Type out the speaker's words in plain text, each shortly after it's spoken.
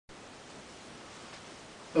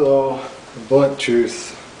Hello, blunt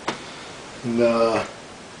truth. And, I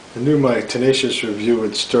knew my Tenacious review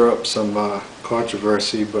would stir up some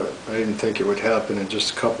controversy, but I didn't think it would happen in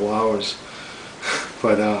just a couple hours.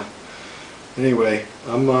 But anyway,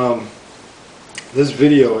 this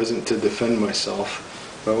video isn't to defend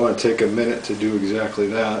myself, but I want to take a minute to do exactly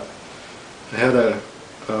that. I had a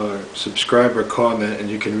subscriber comment, and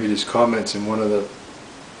you can read his comments in one of the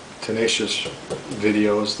Tenacious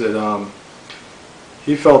videos, that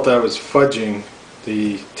he felt I was fudging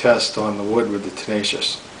the test on the wood with the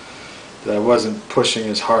Tenacious, that I wasn't pushing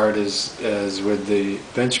as hard as with the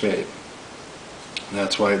Benchmade, and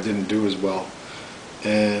that's why it didn't do as well.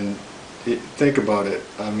 And think about it,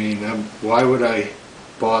 I mean, why would I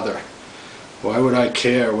bother? Why would I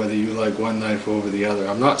care whether you like one knife over the other?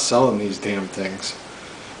 I'm not selling these damn things.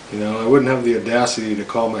 You know, I wouldn't have the audacity to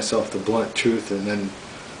call myself the blunt truth and then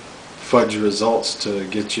fudge results to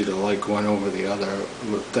get you to like one over the other.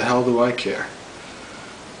 What the hell do I care?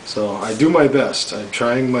 So I do my best. I'm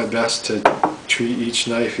trying my best to treat each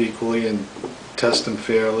knife equally and test them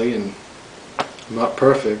fairly, and I'm not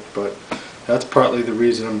perfect, but that's partly the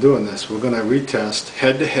reason I'm doing this. We're going to retest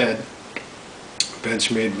head-to-head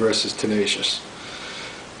Benchmade versus Tenacious,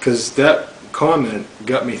 because that comment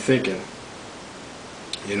got me thinking.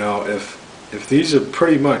 You know, if these are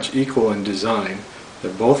pretty much equal in design,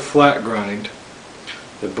 they're both flat grind,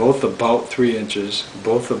 they're both about 3 inches,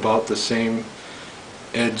 both about the same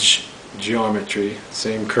edge geometry,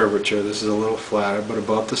 same curvature. This is a little flatter, but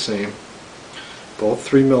about the same. Both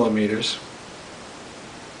 3 millimeters.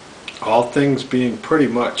 All things being pretty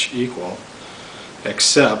much equal,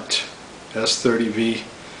 except S30V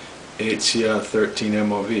 8CR13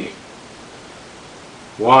 MOV.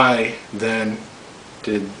 Why then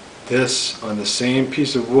did this on the same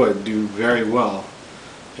piece of wood do very well,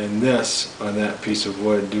 and this on that piece of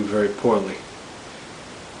wood do very poorly?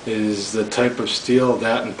 Is the type of steel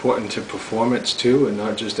that important to performance too, and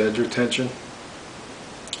not just edge retention?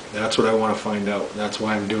 That's what I want to find out. That's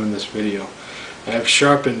why I'm doing this video. I have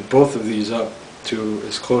sharpened both of these up to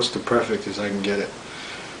as close to perfect as I can get it.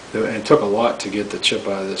 And it took a lot to get the chip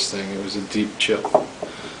out of this thing. It was a deep chip.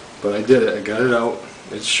 But I did it. I got it out.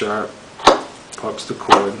 It's sharp. Pops the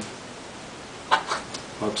cord.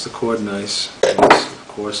 Pops the cord nice. This, of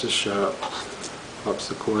course, is sharp. Pops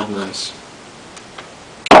the cord nice.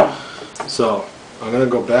 So I'm going to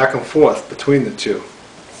go back and forth between the two,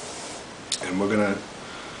 and we're going to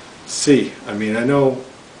see. I mean, I know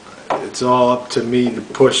it's all up to me to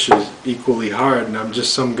push as equally hard, and I'm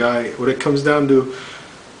just some guy. What it comes down to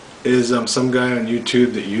is I'm some guy on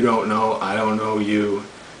YouTube that you don't know. I don't know you.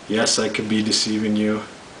 Yes, I could be deceiving you.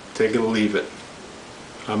 Take it or leave it.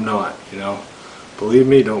 I'm not, you know. Believe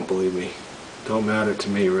me, don't believe me. Don't matter to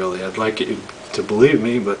me, really. I'd like you to believe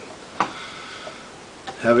me, but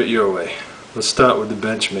have it your way. Let's start with the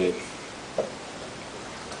Benchmade.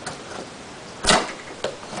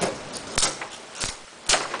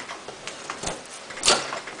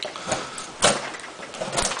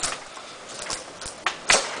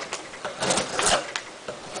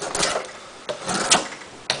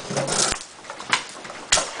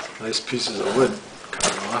 Nice pieces of wood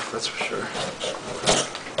coming off, that's for sure.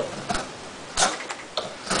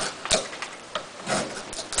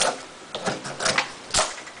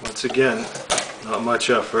 Once again, not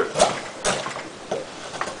much effort.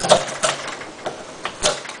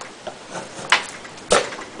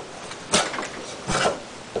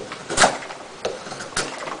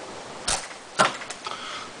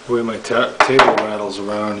 The way my table rattles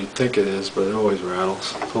around, you'd think it is, but it always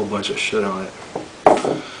rattles. A whole bunch of shit on it.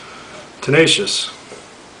 Tenacious.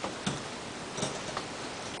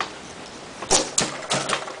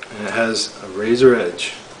 And it has a razor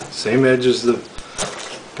edge. Same edge as the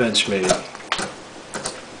Benchmade.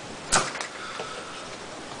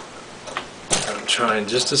 I'm trying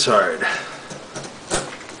just as hard.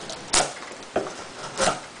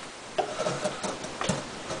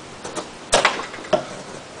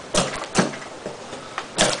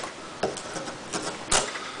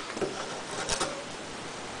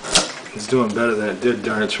 It's doing better than it did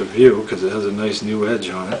during its review, because it has a nice new edge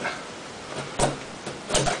on it.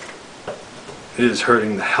 It is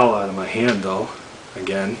hurting the hell out of my hand though,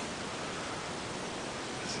 again.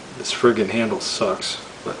 This friggin' handle sucks,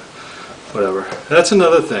 but whatever. That's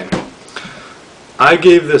another thing. I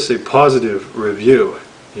gave this a positive review.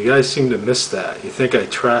 You guys seem to miss that. You think I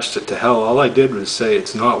trashed it to hell. All I did was say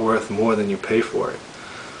it's not worth more than you pay for it.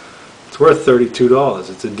 It's worth $32.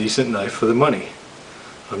 It's a decent knife for the money.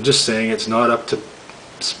 I'm just saying it's not up to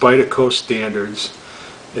Spyder standards.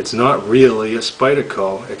 It's not really a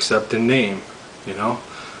Spyder except in name, you know.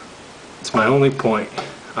 It's my only point.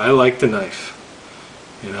 I like the knife.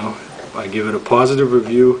 You know, I give it a positive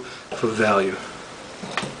review for value.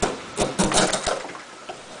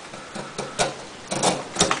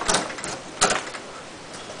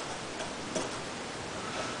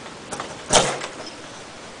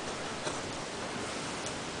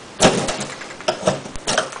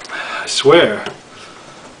 I swear,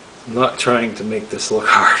 I'm not trying to make this look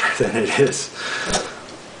harder than it is.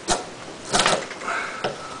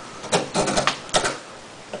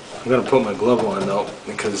 I'm gonna put my glove on though,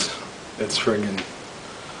 because it's friggin'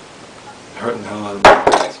 hurting the hell out of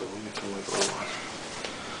me. So let me put my glove on.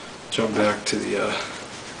 Jump back to the,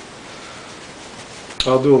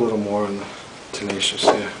 I'll do a little more on the tenacious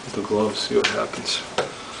here with the gloves, see what happens.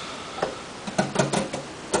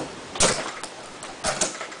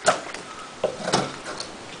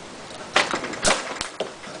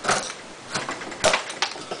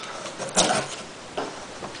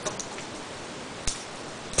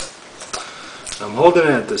 I'm holding it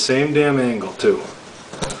at the same damn angle too.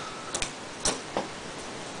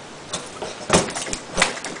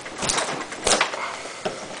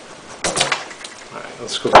 Alright,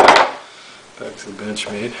 let's go back to the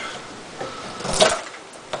Benchmade.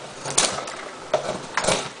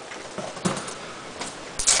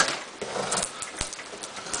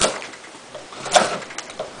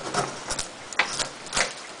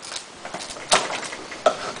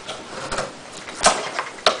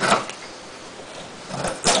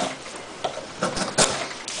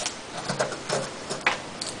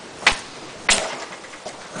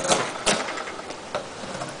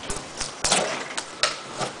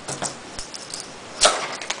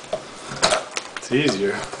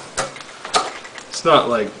 Easier. It's not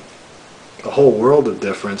like a whole world of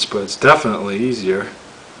difference, but it's definitely easier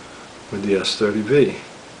with the S30V.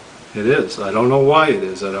 It is. I don't know why it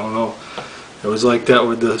is. I don't know. It was like that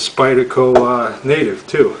with the Spyder Native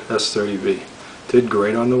too, S30V. Did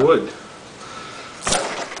great on the wood.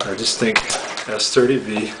 I just think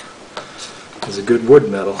S30V is a good wood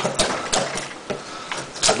metal.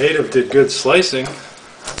 The Native did good slicing.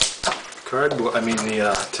 Cardboard, I mean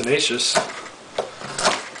the tenacious.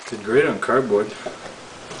 Did great on cardboard.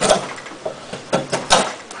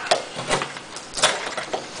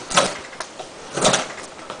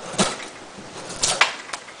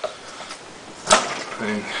 I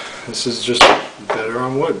mean, this is just better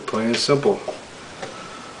on wood, plain and simple.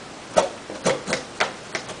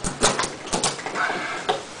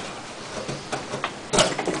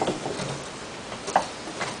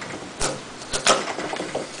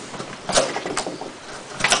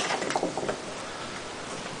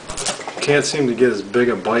 Can't seem to get as big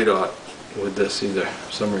a bite out with this either,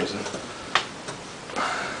 for some reason.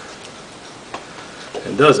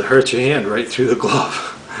 It does, it hurts your hand right through the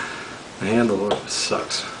glove. The handle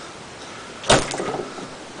sucks.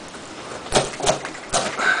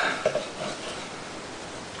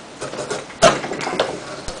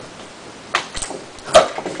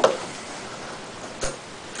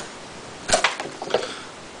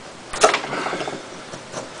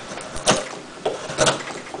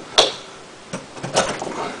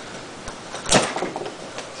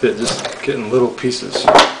 It just getting little pieces.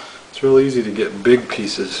 It's real easy to get big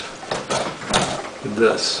pieces with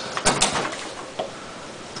this.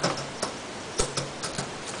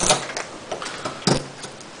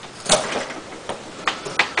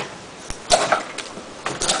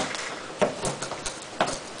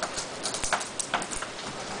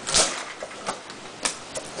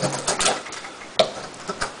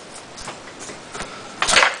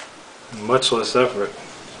 Much less effort.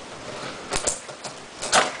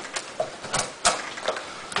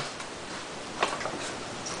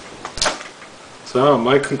 So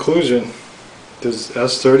my conclusion is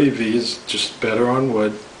S30V is just better on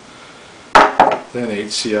wood than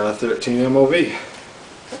HCR 13 MOV.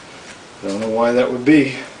 I don't know why that would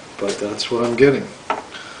be, but that's what I'm getting. I'm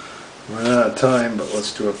running out of time, but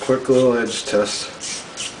let's do a quick little edge test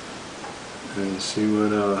and see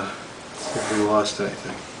what if we lost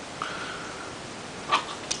anything.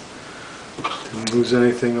 Didn't lose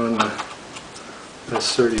anything on the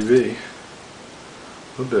S30V.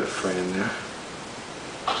 A little bit of fraying there.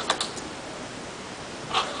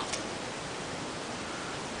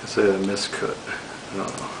 Guess I had a miscut. I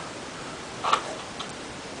don't know.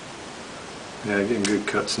 Yeah, getting good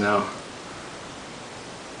cuts now.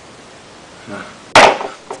 Yeah.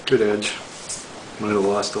 Good edge. Might have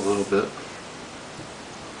lost a little bit.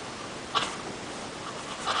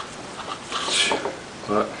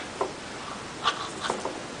 But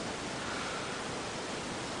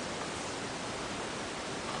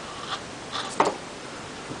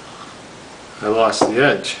I lost the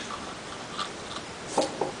edge.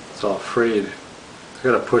 It's all frayed. I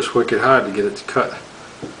gotta push wicked hard to get it to cut.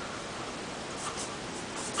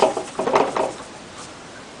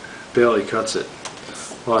 Barely cuts it.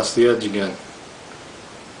 Lost the edge again.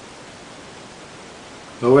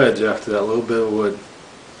 No edge after that little bit of wood.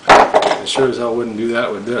 I sure as hell wouldn't do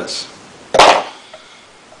that with this.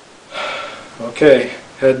 Okay,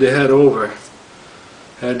 head to head over.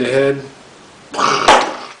 Head to head.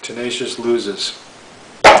 Tenacious loses.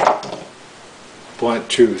 Blunt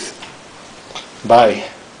tooth. Bye.